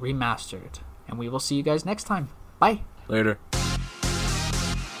Generation Remastered. And we will see you guys next time. Bye. Later.